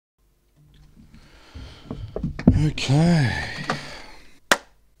Okay.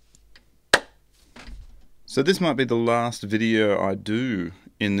 So this might be the last video I do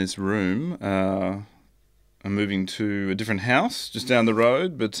in this room. I'm moving to a different house just down the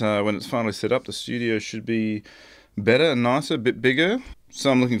road, but when it's finally set up, the studio should be better and nicer, a bit bigger.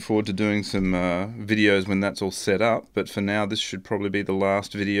 So I'm looking forward to doing some videos when that's all set up, but for now this should probably be the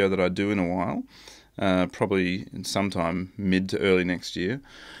last video that I do in a while, probably sometime mid to early next year.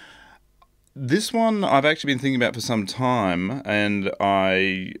 This one I've actually been thinking about for some time, and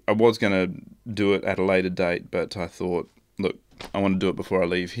I was going to do it at a later date, but I thought, look, I want to do it before I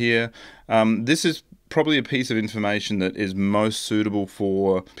leave here. This is probably a piece of information that is most suitable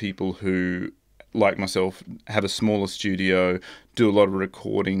for people who, like myself, have a smaller studio, do a lot of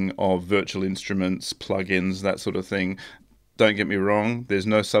recording of virtual instruments, plugins, that sort of thing. Don't get me wrong, there's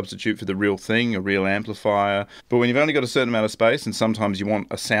no substitute for the real thing, a real amplifier. But when you've only got a certain amount of space, and sometimes you want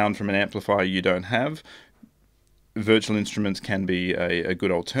a sound from an amplifier you don't have, virtual instruments can be a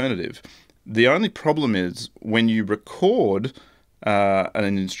good alternative. The only problem is when you record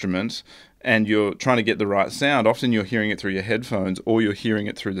an instrument and you're trying to get the right sound, often you're hearing it through your headphones or you're hearing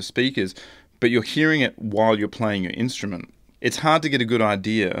it through the speakers, but you're hearing it while you're playing your instrument. It's hard to get a good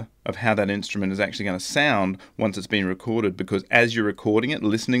idea of how that instrument is actually going to sound once it's been recorded, because as you're recording it,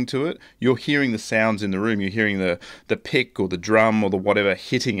 listening to it, you're hearing the sounds in the room. You're hearing the pick or the drum or the whatever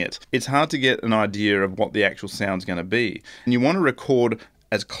hitting it. It's hard to get an idea of what the actual sound's going to be. And you want to record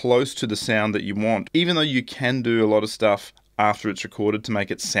as close to the sound that you want. Even though you can do a lot of stuff after it's recorded to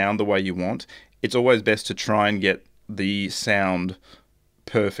make it sound the way you want, it's always best to try and get the sound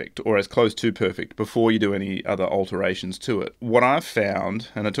perfect, or as close to perfect, before you do any other alterations to it. What I've found,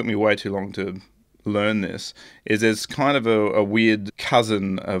 and it took me way too long to learn this, is there's kind of a weird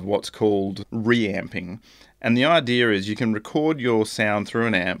cousin of what's called reamping. And the idea is you can record your sound through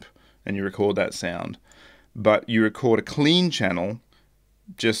an amp, and you record that sound, but you record a clean channel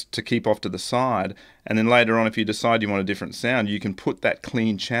just to keep off to the side, and then later on, if you decide you want a different sound, you can put that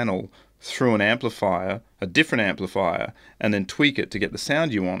clean channel through an amplifier, a different amplifier, and then tweak it to get the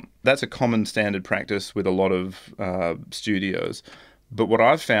sound you want. That's a common standard practice with a lot of studios. But what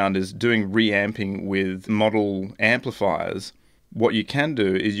I've found is doing reamping with model amplifiers, what you can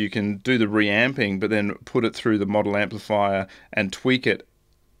do is you can do the reamping, but then put it through the model amplifier and tweak it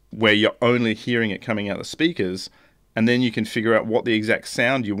where you're only hearing it coming out the speakers, and then you can figure out what the exact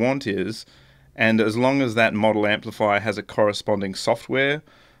sound you want is, and as long as that model amplifier has a corresponding software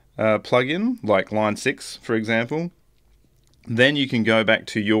plugin, like Line 6, for example, then you can go back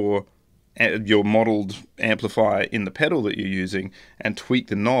to your modeled amplifier in the pedal that you're using and tweak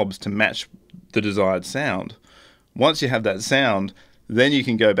the knobs to match the desired sound. Once you have that sound, then you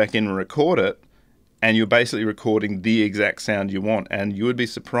can go back in and record it, and you're basically recording the exact sound you want, and you would be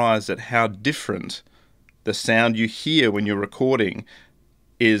surprised at how different the sound you hear when you're recording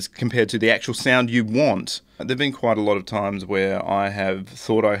is compared to the actual sound you want. There have been quite a lot of times where I have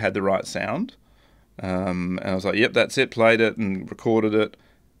thought I had the right sound, and I was like, yep, that's it, played it and recorded it,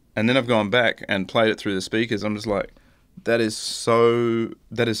 and then I've gone back and played it through the speakers. I'm just like, that is so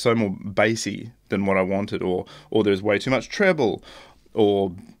more bassy than what I wanted, or there's way too much treble,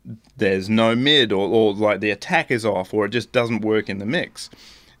 or there's no mid, or like the attack is off, or it just doesn't work in the mix.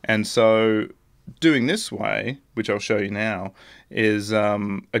 And so doing this way, which I'll show you now, is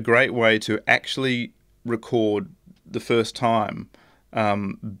a great way to actually record the first time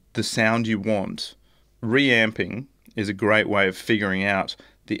the sound you want. Reamping is a great way of figuring out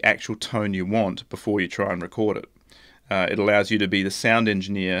the actual tone you want before you try and record it. It allows you to be the sound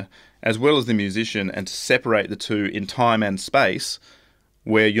engineer as well as the musician, and to separate the two in time and space,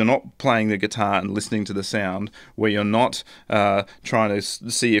 where you're not playing the guitar and listening to the sound, where you're not trying to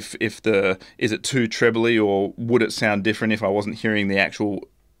see if is it too trebly, or would it sound different if I wasn't hearing the actual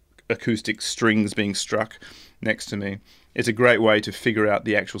acoustic strings being struck next to me. It's a great way to figure out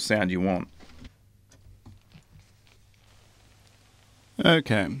the actual sound you want.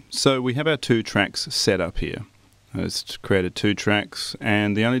 Okay, so we have our 2 tracks set up here. It's created 2 tracks,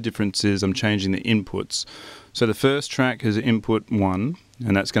 and the only difference is I'm changing the inputs. So the first track is input 1,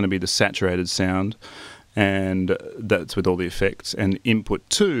 and that's going to be the saturated sound, and that's with all the effects. And input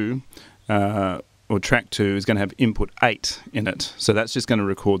 2, or track 2, is going to have input 8 in it. So that's just going to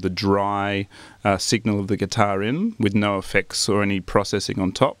record the dry signal of the guitar in, with no effects or any processing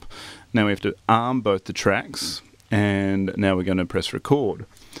on top. Now we have to arm both the tracks, and now we're going to press record.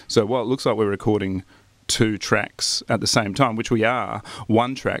 So while it looks like we're recording 2 tracks at the same time, which we are,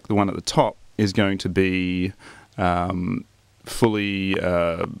 one track, the one at the top, is going to be fully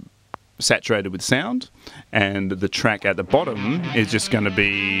saturated with sound, and the track at the bottom is just going to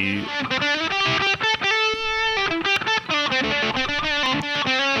be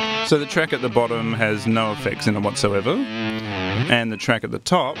So the track at the bottom has no effects in it whatsoever, and the track at the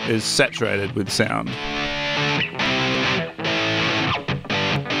top is saturated with sound.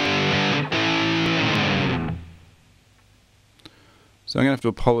 So I'm going to have to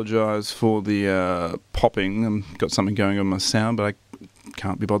apologise for the popping. I've got something going on with my sound, but I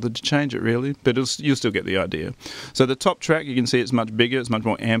can't be bothered to change it really. But you'll still get the idea. So the top track, you can see it's much bigger, it's much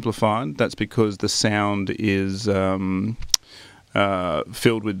more amplified. That's because the sound is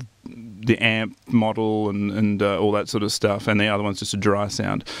filled with the amp model and all that sort of stuff, and the other one's just a dry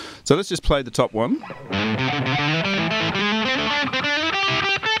sound. So let's just play the top one.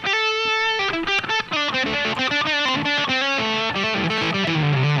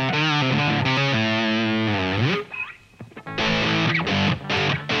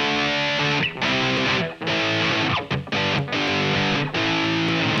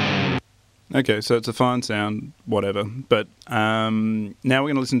 Okay, so it's a fine sound, whatever, but now we're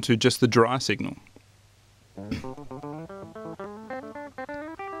going to listen to just the dry signal.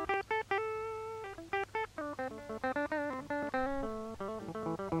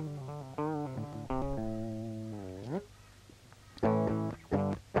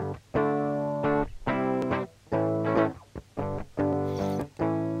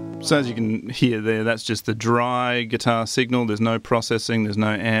 So as you can hear there, that's just the dry guitar signal. There's no processing, there's no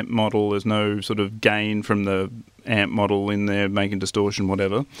amp model, there's no sort of gain from the amp model in there making distortion,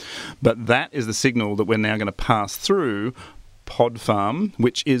 whatever. But that is the signal that we're now going to pass through Pod Farm,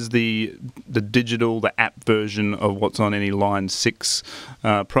 which is the digital, the app version of what's on any Line 6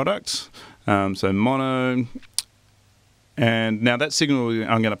 product. So mono. And now that signal,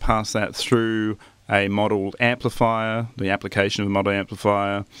 I'm going to pass that through a model amplifier, the application of a model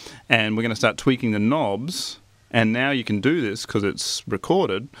amplifier, and we're going to start tweaking the knobs. And now you can do this because it's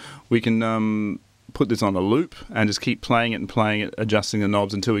recorded. We can put this on a loop and just keep playing it, adjusting the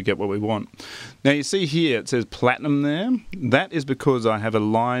knobs until we get what we want. Now you see here it says platinum there. That is because I have a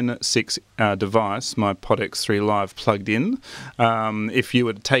Line 6 device, my Pod X3 Live, plugged in. If you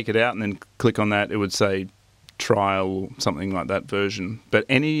were to take it out and then click on that, it would say trial, something like that version. But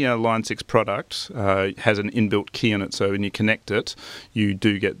any Line 6 product has an inbuilt key on it, so when you connect it, you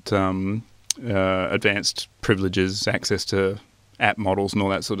do get advanced privileges, access to app models and all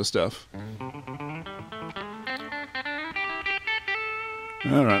that sort of stuff.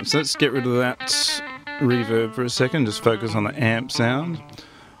 Alright, so let's get rid of that reverb for a second, just focus on the amp sound.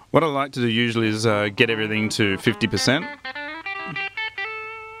 What I like to do usually is get everything to 50%.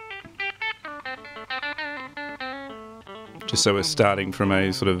 Just so we're starting from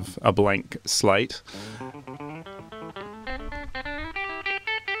a sort of a blank slate.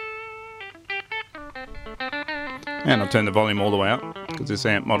 And I'll turn the volume all the way up, because this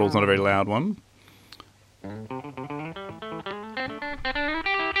amp model's not a very loud one.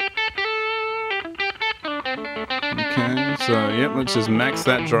 Okay, so yep, let's just max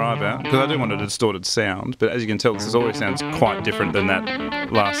that drive out, because I do want a distorted sound, but as you can tell, this already sounds quite different than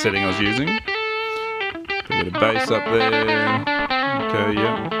that last setting I was using. Put a bit of bass up there. Okay,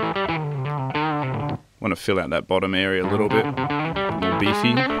 yeah. Want to fill out that bottom area a little bit more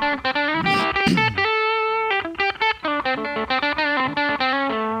beefy.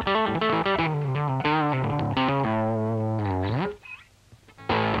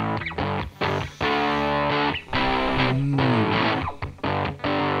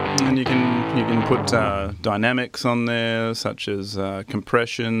 And you can put dynamics on there, such as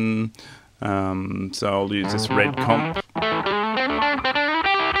compression. So I'll use this red comp.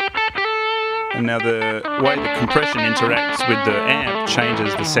 And now the way the compression interacts with the amp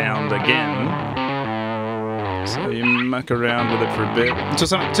changes the sound again. So you muck around with it for a bit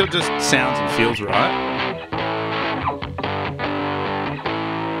until it just sounds and feels right.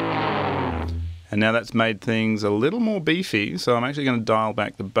 And now that's made things a little more beefy, so I'm actually going to dial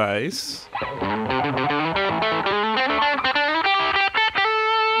back the bass.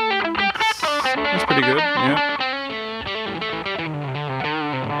 That's pretty good, yeah.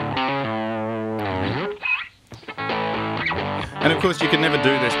 And of course you can never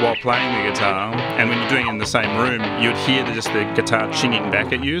do this while playing the guitar, and when you're doing it in the same room, you'd hear just the guitar chinging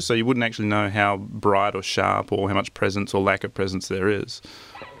back at you, so you wouldn't actually know how bright or sharp or how much presence or lack of presence there is.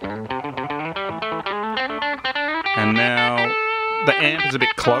 And now the amp is a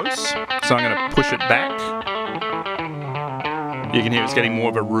bit close, so I'm going to push it back. You can hear it's getting more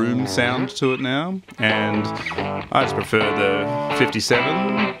of a room sound to it now, and I just prefer the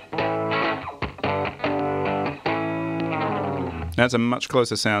 57. That's a much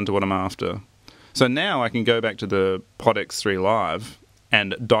closer sound to what I'm after. So now I can go back to the Pod X3 Live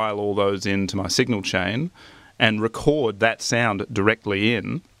and dial all those into my signal chain and record that sound directly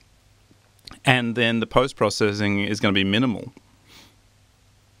in. and then the post-processing is going to be minimal.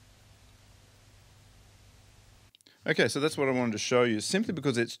 Okay, so that's what I wanted to show you, simply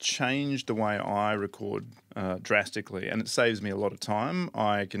because it's changed the way I record drastically, and it saves me a lot of time.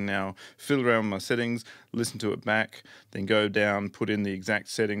 I can now fiddle around with my settings, listen to it back, then go down, put in the exact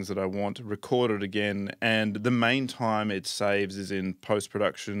settings that I want, record it again, and the main time it saves is in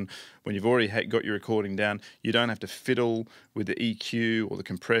post-production. When you've already got your recording down, you don't have to fiddle with the EQ or the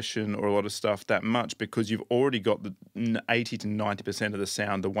compression or a lot of stuff that much, because you've already got the 80 to 90% of the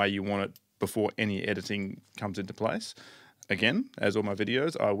sound the way you want it before any editing comes into place. Again, as all my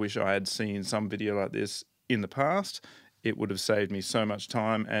videos, I wish I had seen some video like this in the past. It would have saved me so much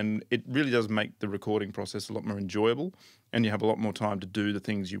time, and it really does make the recording process a lot more enjoyable, and you have a lot more time to do the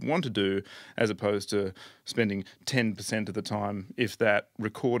things you want to do, as opposed to spending 10% of the time, if that,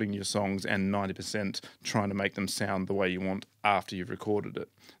 recording your songs and 90% trying to make them sound the way you want after you've recorded it.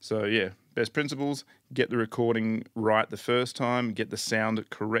 So yeah, best principles: get the recording right the first time, get the sound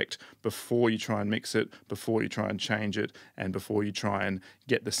correct before you try and mix it, before you try and change it, and before you try and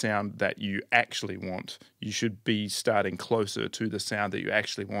get the sound that you actually want. You should be starting closer to the sound that you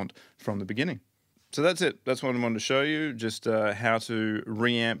actually want from the beginning. So that's it. That's what I wanted to show you, just how to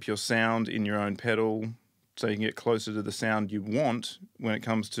reamp your sound in your own pedal so you can get closer to the sound you want when it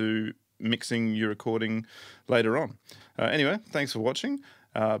comes to mixing your recording later on. Anyway, thanks for watching.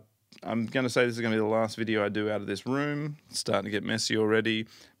 I'm going to say this is going to be the last video I do out of this room. It's starting to get messy already.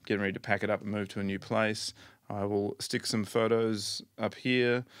 I'm getting ready to pack it up and move to a new place. I will stick some photos up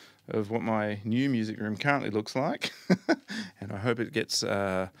here of what my new music room currently looks like. And I hope it gets...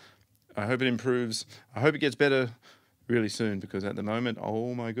 I hope it improves. I hope it gets better really soon, because at the moment,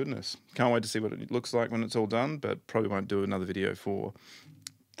 oh my goodness. Can't wait to see what it looks like when it's all done, but probably won't do another video for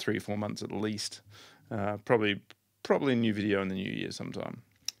 3 or 4 months at least. Probably a new video in the new year sometime.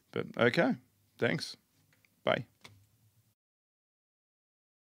 But okay, thanks. Bye.